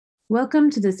Welcome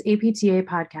to this APTA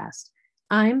podcast.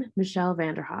 I'm Michelle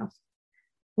Vanderhoff.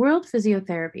 World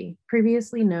Physiotherapy,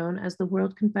 previously known as the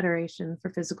World Confederation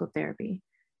for Physical Therapy,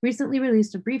 recently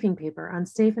released a briefing paper on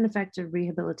safe and effective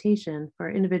rehabilitation for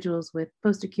individuals with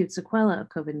post-acute sequelae of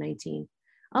COVID-19,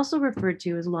 also referred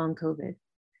to as long COVID.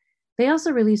 They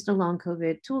also released a long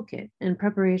COVID toolkit in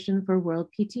preparation for World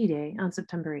PT Day on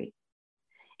September 8th.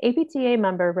 APTA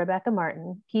member Rebecca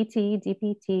Martin, PT,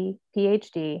 DPT,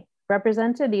 PhD,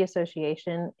 represented the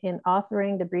association in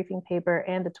authoring the briefing paper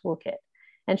and the toolkit,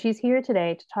 and she's here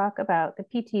today to talk about the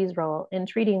PT's role in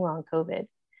treating long COVID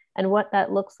and what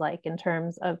that looks like in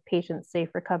terms of patient safe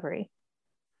recovery.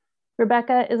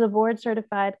 Rebecca is a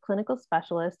board-certified clinical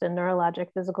specialist in neurologic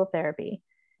physical therapy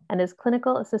and is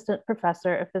clinical assistant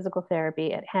professor of physical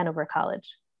therapy at Hanover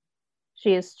College.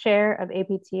 She is chair of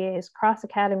APTA's Cross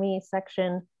Academy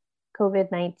Section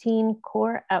COVID-19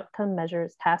 Core Outcome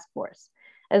Measures Task Force,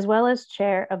 as well as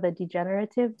chair of the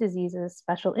Degenerative Diseases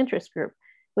Special Interest Group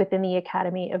within the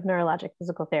Academy of Neurologic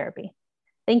Physical Therapy.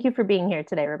 Thank you for being here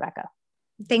today, Rebecca.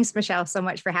 Thanks, Michelle, so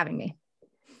much for having me.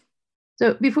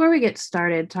 So before we get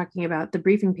started talking about the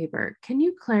briefing paper, can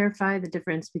you clarify the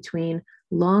difference between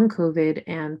long COVID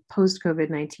and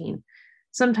post-COVID-19?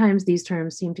 Sometimes these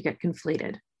terms seem to get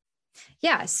conflated.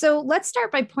 Yeah, so let's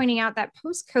start by pointing out that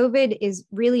post-COVID is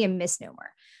really a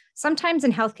misnomer. Sometimes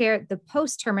in healthcare, the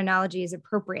post terminology is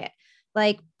appropriate,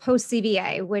 like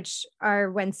post-CVA, which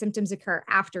are when symptoms occur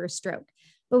after a stroke.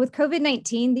 But with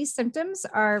COVID-19, these symptoms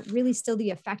are really still the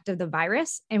effect of the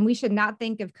virus, and we should not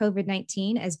think of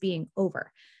COVID-19 as being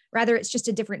over. Rather, it's just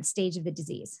a different stage of the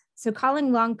disease. So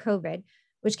calling long COVID,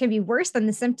 which can be worse than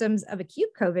the symptoms of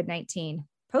acute COVID-19,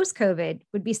 post-COVID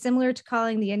would be similar to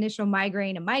calling the initial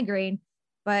migraine a migraine,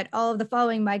 but all of the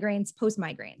following migraines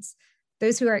post-migraines.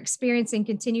 Those who are experiencing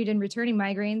continued and returning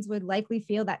migraines would likely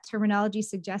feel that terminology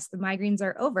suggests the migraines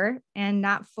are over and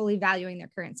not fully valuing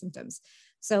their current symptoms.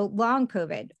 So long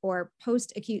COVID or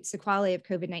post-acute sequelae of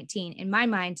COVID-19, in my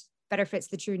mind, better fits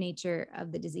the true nature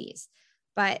of the disease.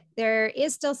 But there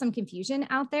is still some confusion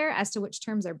out there as to which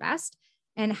terms are best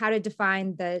and how to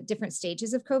define the different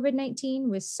stages of COVID-19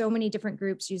 with so many different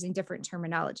groups using different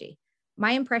terminology.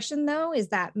 My impression, though, is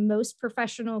that most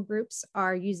professional groups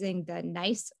are using the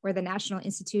NICE, or the National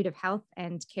Institute of Health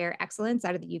and Care Excellence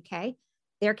out of the UK.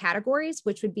 Their categories,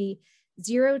 which would be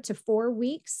 0 to 4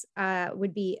 weeks,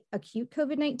 would be acute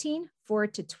COVID-19, 4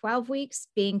 to 12 weeks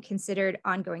being considered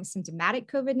ongoing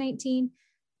symptomatic COVID-19.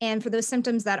 And for those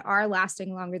symptoms that are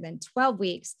lasting longer than 12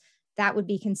 weeks, that would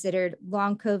be considered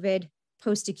long COVID,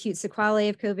 post-acute sequelae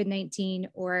of COVID-19,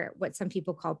 or what some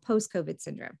people call post-COVID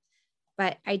syndrome.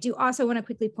 But I do also want to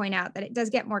quickly point out that it does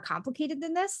get more complicated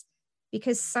than this,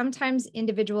 because sometimes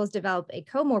individuals develop a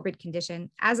comorbid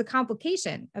condition as a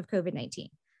complication of COVID-19,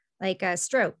 like a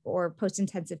stroke or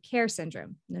post-intensive care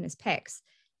syndrome, known as PICS.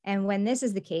 And when this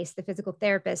is the case, the physical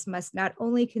therapist must not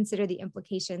only consider the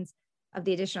implications of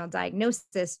the additional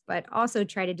diagnosis, but also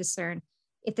try to discern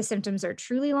if the symptoms are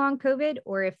truly long COVID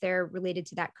or if they're related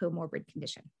to that comorbid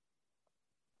condition.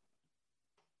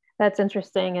 That's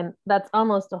interesting. And that's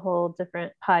almost a whole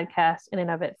different podcast in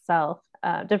and of itself,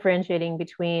 differentiating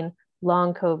between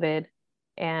long COVID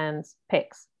and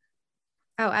PICS.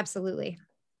 Oh, absolutely.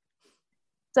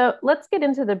 So let's get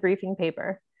into the briefing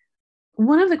paper.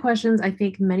 One of the questions I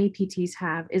think many PTs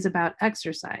have is about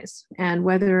exercise and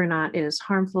whether or not it is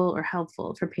harmful or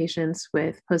helpful for patients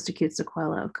with post-acute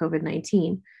sequelae of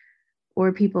COVID-19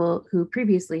 or people who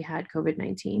previously had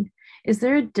COVID-19. Is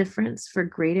there a difference for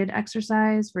graded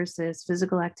exercise versus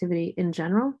physical activity in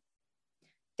general?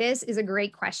 This is a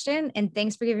great question, and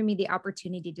thanks for giving me the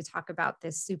opportunity to talk about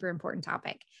this super important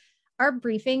topic. Our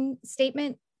briefing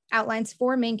statement outlines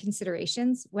 4 main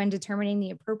considerations when determining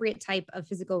the appropriate type of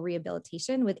physical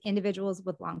rehabilitation with individuals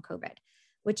with long COVID,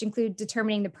 which include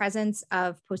determining the presence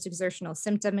of post-exertional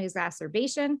symptom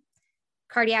exacerbation,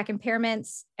 cardiac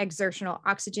impairments, exertional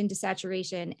oxygen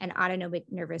desaturation, and autonomic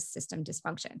nervous system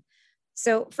dysfunction.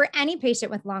 So for any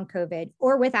patient with long COVID,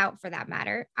 or without for that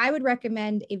matter, I would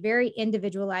recommend a very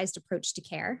individualized approach to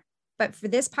care. But for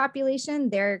this population,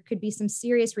 there could be some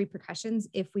serious repercussions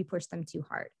if we push them too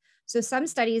hard. So some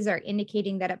studies are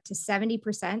indicating that up to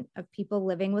 70% of people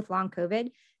living with long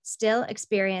COVID still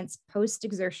experience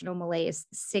post-exertional malaise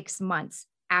 6 months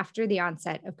after the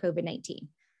onset of COVID-19.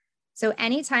 So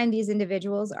anytime these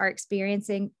individuals are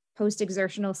experiencing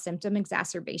post-exertional symptom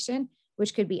exacerbation,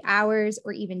 which could be hours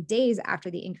or even days after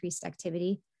the increased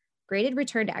activity, graded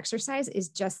return to exercise is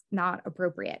just not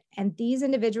appropriate. And these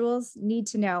individuals need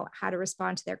to know how to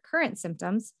respond to their current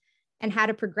symptoms and how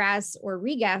to progress or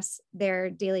regress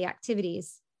their daily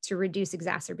activities to reduce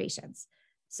exacerbations.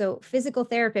 So physical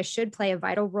therapists should play a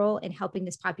vital role in helping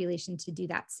this population to do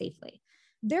that safely.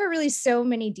 There are really so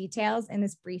many details in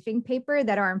this briefing paper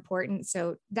that are important,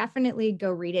 so definitely go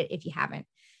read it if you haven't.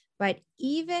 But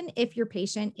even if your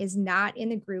patient is not in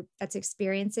the group that's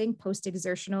experiencing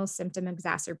post-exertional symptom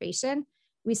exacerbation,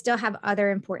 we still have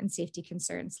other important safety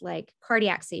concerns like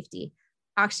cardiac safety,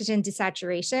 oxygen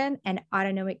desaturation, and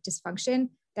autonomic dysfunction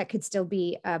that could still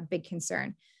be a big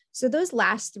concern. So those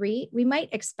last three, we might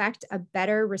expect a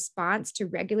better response to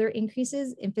regular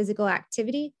increases in physical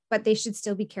activity, but they should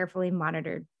still be carefully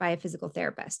monitored by a physical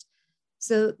therapist.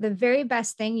 So the very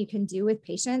best thing you can do with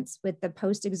patients with the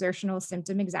post-exertional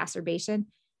symptom exacerbation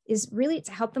is really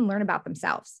to help them learn about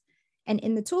themselves. And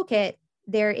in the toolkit,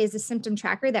 there is a symptom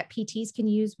tracker that PTs can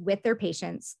use with their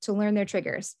patients to learn their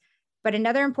triggers. But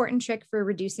another important trick for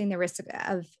reducing the risk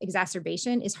of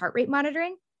exacerbation is heart rate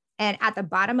monitoring. And at the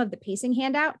bottom of the pacing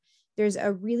handout, there's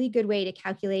a really good way to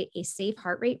calculate a safe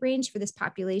heart rate range for this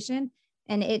population.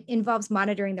 And it involves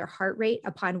monitoring their heart rate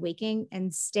upon waking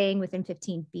and staying within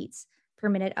 15 beats per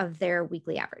minute of their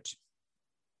weekly average.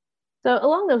 So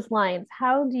along those lines,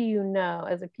 how do you know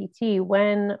as a PT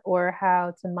when or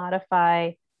how to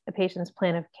modify a patient's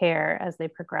plan of care as they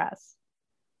progress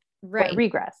or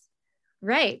regress?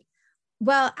 Right.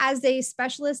 Well, as a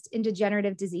specialist in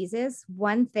degenerative diseases,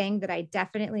 one thing that I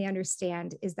definitely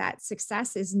understand is that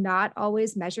success is not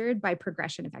always measured by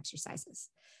progression of exercises.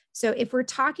 So if we're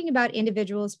talking about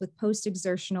individuals with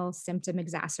post-exertional symptom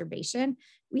exacerbation,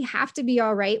 we have to be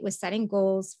all right with setting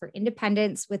goals for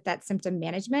independence with that symptom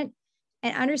management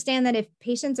and understand that if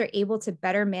patients are able to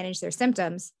better manage their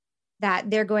symptoms,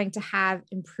 that they're going to have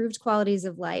improved qualities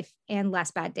of life and less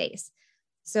bad days.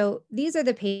 So these are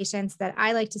the patients that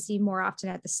I like to see more often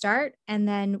at the start, and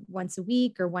then once a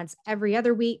week or once every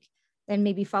other week, then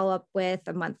maybe follow up with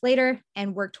a month later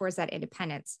and work towards that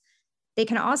independence. They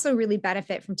can also really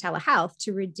benefit from telehealth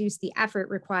to reduce the effort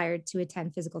required to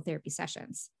attend physical therapy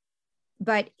sessions.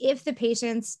 But if the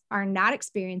patients are not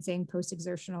experiencing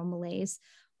post-exertional malaise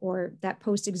or that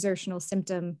post-exertional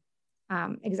symptom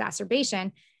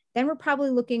exacerbation, then we're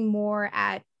probably looking more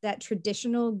at that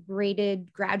traditional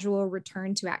graded gradual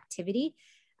return to activity.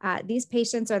 These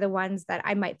patients are the ones that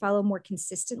I might follow more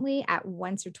consistently at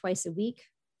once or twice a week,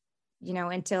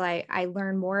 until I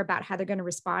learn more about how they're going to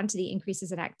respond to the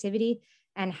increases in activity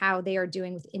and how they are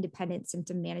doing with independent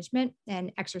symptom management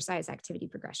and exercise activity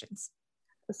progressions.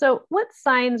 So what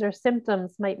signs or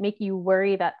symptoms might make you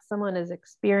worry that someone is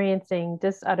experiencing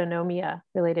dysautonomia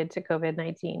related to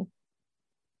COVID-19?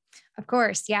 Of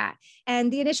course, yeah.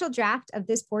 And the initial draft of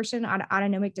this portion on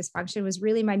autonomic dysfunction was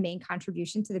really my main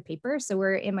contribution to the paper. So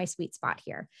we're in my sweet spot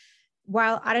here.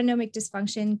 While autonomic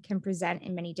dysfunction can present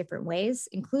in many different ways,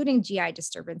 including GI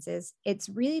disturbances, it's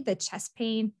really the chest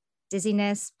pain,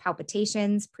 dizziness,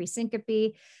 palpitations,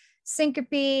 presyncope,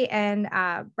 syncope, and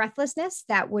breathlessness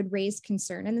that would raise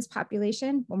concern in this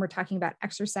population when we're talking about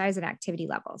exercise and activity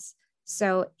levels.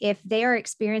 So if they are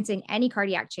experiencing any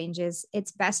cardiac changes,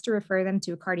 it's best to refer them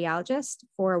to a cardiologist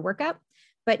for a workup,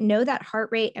 but know that heart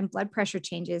rate and blood pressure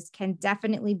changes can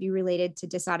definitely be related to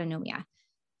dysautonomia.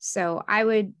 So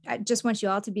I just want you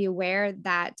all to be aware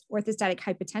that orthostatic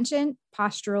hypotension,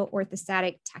 postural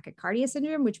orthostatic tachycardia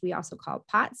syndrome, which we also call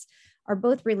POTS, are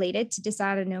both related to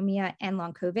dysautonomia and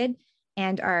long COVID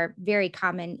and are very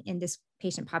common in this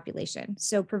patient population.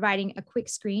 So providing a quick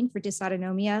screen for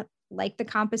dysautonomia like the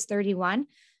COMPASS 31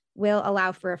 will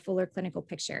allow for a fuller clinical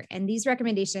picture. And these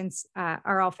recommendations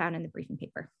are all found in the briefing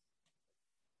paper.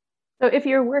 So if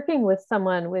you're working with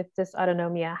someone with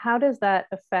dysautonomia, how does that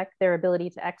affect their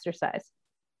ability to exercise?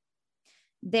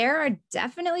 There are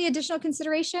definitely additional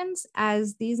considerations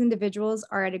as these individuals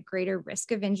are at a greater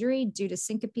risk of injury due to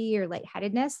syncope or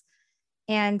lightheadedness.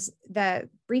 And the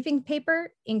briefing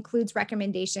paper includes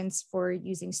recommendations for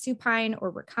using supine or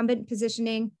recumbent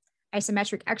positioning,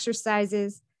 isometric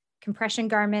exercises, compression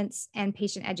garments, and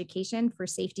patient education for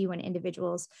safety when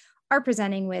individuals are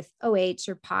presenting with OH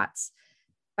or POTS.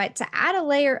 But to add a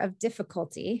layer of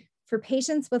difficulty, for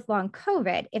patients with long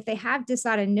COVID, if they have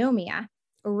dysautonomia,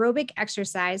 aerobic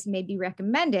exercise may be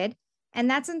recommended, and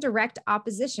that's in direct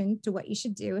opposition to what you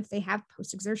should do if they have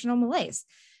post-exertional malaise.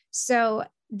 So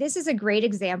this is a great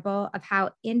example of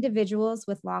how individuals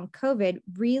with long COVID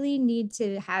really need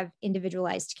to have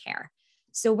individualized care.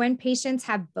 So when patients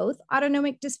have both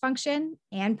autonomic dysfunction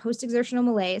and post-exertional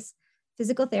malaise,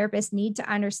 physical therapists need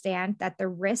to understand that the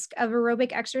risk of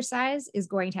aerobic exercise is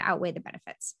going to outweigh the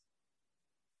benefits.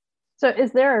 So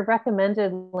is there a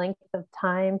recommended length of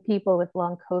time people with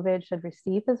long COVID should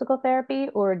receive physical therapy,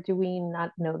 or do we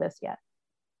not know this yet?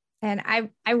 And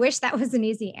I wish that was an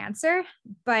easy answer,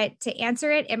 but to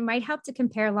answer it, it might help to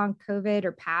compare long COVID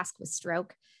or PASC with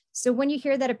stroke. So when you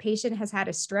hear that a patient has had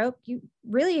a stroke, you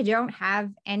really don't have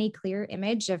any clear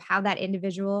image of how that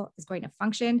individual is going to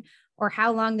function or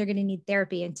how long they're going to need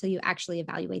therapy until you actually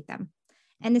evaluate them.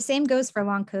 And the same goes for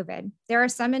long COVID. There are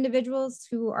some individuals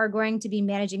who are going to be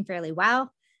managing fairly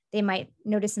well. They might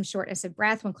notice some shortness of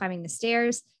breath when climbing the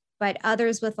stairs, but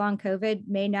others with long COVID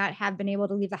may not have been able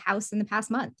to leave the house in the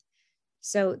past month.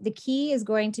 So the key is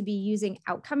going to be using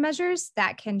outcome measures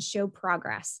that can show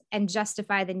progress and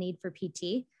justify the need for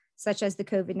PT, such as the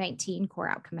COVID-19 core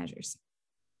outcome measures.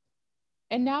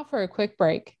 And now for a quick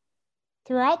break.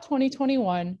 Throughout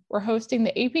 2021, we're hosting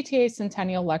the APTA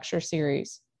Centennial Lecture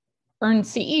Series. Earn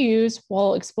CEUs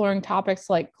while exploring topics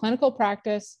like clinical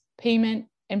practice, payment,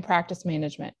 and practice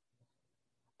management.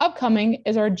 Upcoming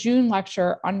is our June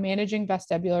lecture on managing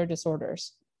vestibular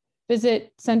disorders.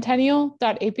 Visit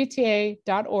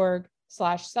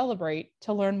centennial.apta.org/celebrate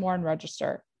to learn more and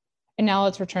register. And now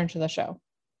let's return to the show.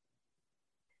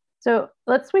 So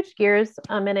let's switch gears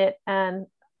a minute and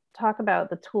talk about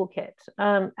the toolkit.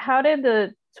 How did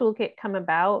the toolkit come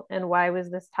about and why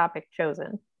was this topic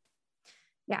chosen?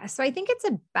 Yeah, so I think it's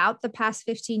about the past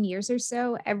 15 years or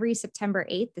so. Every September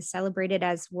 8th is celebrated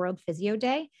as World Physio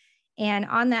Day. And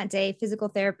on that day, physical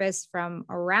therapists from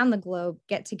around the globe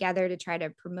get together to try to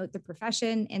promote the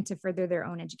profession and to further their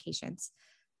own educations.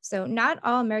 So not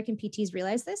all American PTs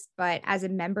realize this, but as a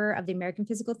member of the American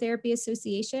Physical Therapy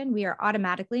Association, we are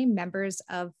automatically members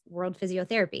of World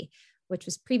Physiotherapy, which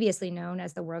was previously known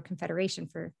as the World Confederation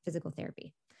for Physical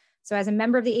Therapy. So as a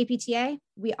member of the APTA,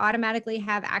 we automatically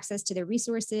have access to their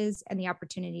resources and the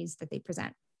opportunities that they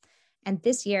present. And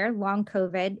this year, long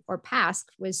COVID or PASC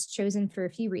was chosen for a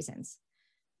few reasons.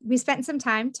 We spent some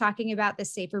time talking about the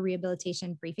Safer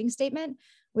Rehabilitation Briefing Statement,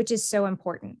 which is so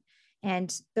important.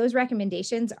 And those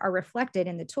recommendations are reflected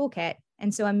in the toolkit.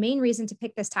 And so a main reason to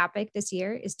pick this topic this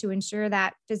year is to ensure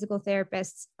that physical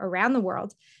therapists around the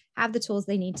world have the tools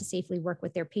they need to safely work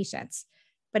with their patients.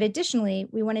 But additionally,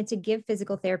 we wanted to give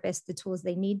physical therapists the tools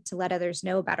they need to let others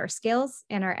know about our skills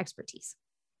and our expertise.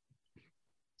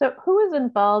 So who was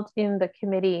involved in the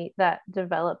committee that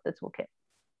developed the toolkit?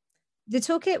 The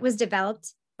toolkit was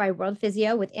developed by World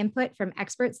Physio with input from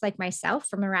experts like myself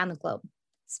from around the globe.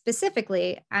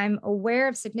 Specifically, I'm aware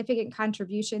of significant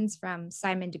contributions from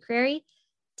Simon DeCrary,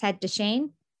 Ted Deshane,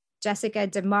 Jessica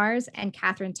DeMars, and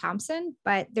Catherine Thompson,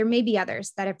 but there may be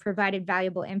others that have provided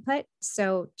valuable input.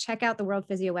 So check out the World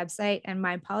Physio website, and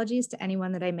my apologies to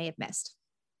anyone that I may have missed.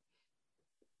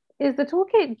 Is the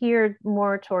toolkit geared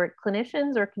more toward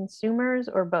clinicians or consumers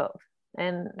or both?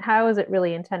 And how is it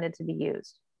really intended to be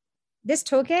used? This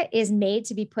toolkit is made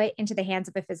to be put into the hands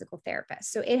of a physical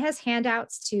therapist. So it has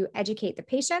handouts to educate the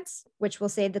patients, which will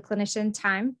save the clinician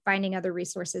time finding other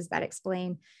resources that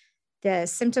explain the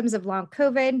symptoms of long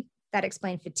COVID, that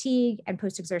explain fatigue and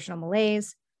post-exertional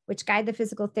malaise, which guide the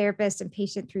physical therapist and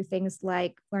patient through things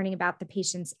like learning about the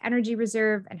patient's energy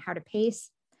reserve and how to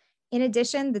pace. In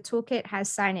addition, the toolkit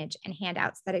has signage and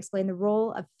handouts that explain the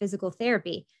role of physical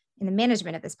therapy in the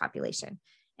management of this population.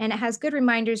 And it has good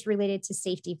reminders related to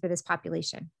safety for this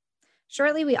population.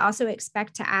 Shortly, we also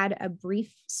expect to add a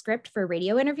brief script for a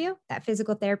radio interview that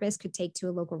physical therapists could take to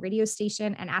a local radio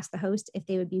station and ask the host if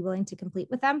they would be willing to complete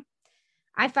with them.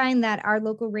 I find that our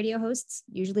local radio hosts,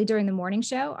 usually during the morning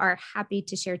show, are happy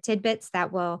to share tidbits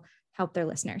that will help their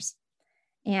listeners.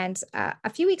 And a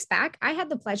few weeks back, I had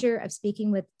the pleasure of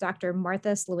speaking with Dr.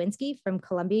 Martha Slowinski from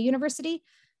Columbia University,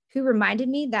 who reminded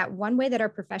me that one way that our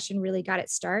profession really got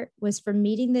its start was from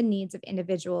meeting the needs of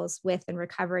individuals with and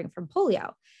recovering from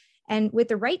polio. And with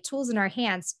the right tools in our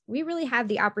hands, we really have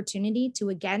the opportunity to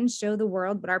again show the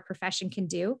world what our profession can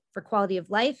do for quality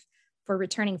of life, for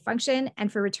returning function,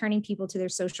 and for returning people to their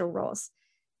social roles.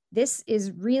 This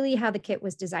is really how the kit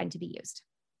was designed to be used.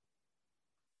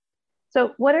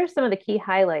 So what are some of the key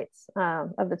highlights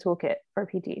of the toolkit for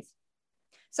PTs?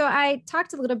 So I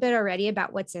talked a little bit already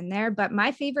about what's in there, but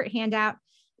my favorite handout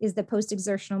is the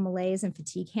post-exertional malaise and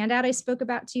fatigue handout I spoke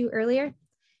about to you earlier.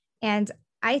 And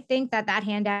I think that that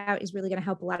handout is really going to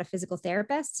help a lot of physical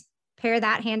therapists. Pair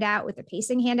that handout with a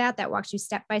pacing handout that walks you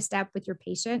step by step with your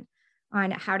patient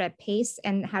on how to pace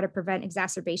and how to prevent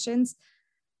exacerbations.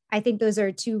 I think those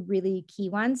are two really key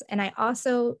ones. And I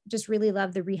also just really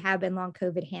love the rehab and long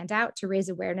COVID handout to raise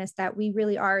awareness that we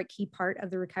really are a key part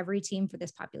of the recovery team for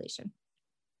this population.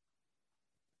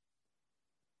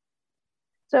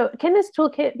 So can this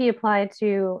toolkit be applied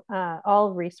to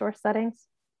all resource settings?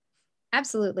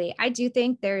 Absolutely. I do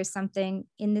think there is something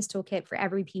in this toolkit for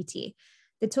every PT.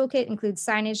 The toolkit includes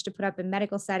signage to put up in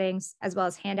medical settings, as well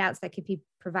as handouts that could be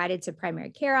provided to primary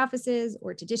care offices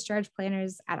or to discharge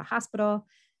planners at a hospital.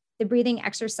 The breathing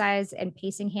exercise and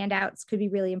pacing handouts could be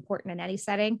really important in any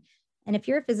setting. And if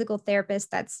you're a physical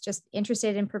therapist that's just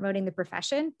interested in promoting the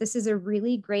profession, this is a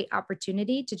really great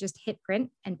opportunity to just hit print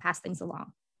and pass things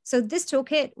along. So this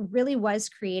toolkit really was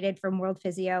created from World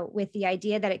Physio with the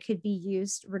idea that it could be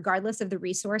used regardless of the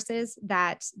resources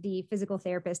that the physical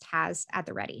therapist has at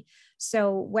the ready.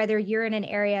 So whether you're in an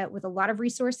area with a lot of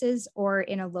resources or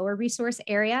in a lower resource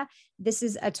area, this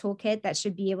is a toolkit that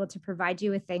should be able to provide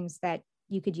you with things that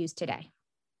you could use today.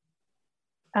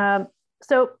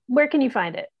 So where can you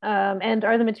find it? And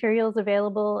are the materials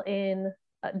available in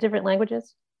different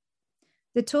languages?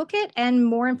 The toolkit and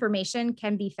more information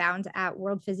can be found at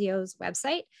World Physio's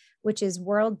website, which is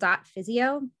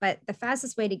world.physio. But the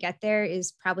fastest way to get there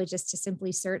is probably just to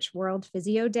simply search World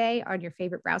Physio Day on your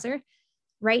favorite browser.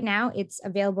 Right now, it's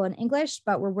available in English,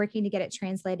 but we're working to get it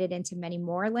translated into many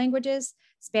more languages.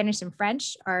 Spanish and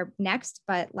French are next,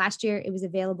 but last year it was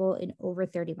available in over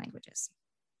 30 languages.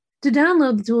 To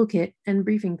download the toolkit and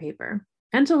briefing paper,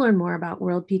 and to learn more about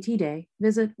World PT Day,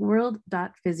 visit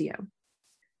world.physio.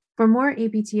 For more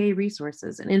APTA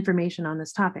resources and information on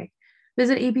this topic,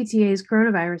 visit APTA's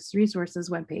Coronavirus Resources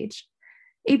webpage.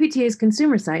 APTA's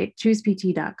consumer site,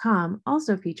 choosept.com,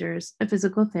 also features a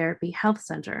physical therapy health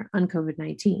center on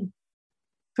COVID-19.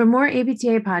 For more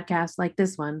APTA podcasts like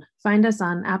this one, find us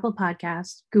on Apple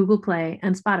Podcasts, Google Play,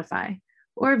 and Spotify,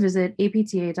 or visit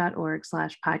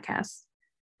apta.org/podcasts.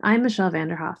 I'm Michelle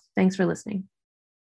Vanderhoff. Thanks for listening.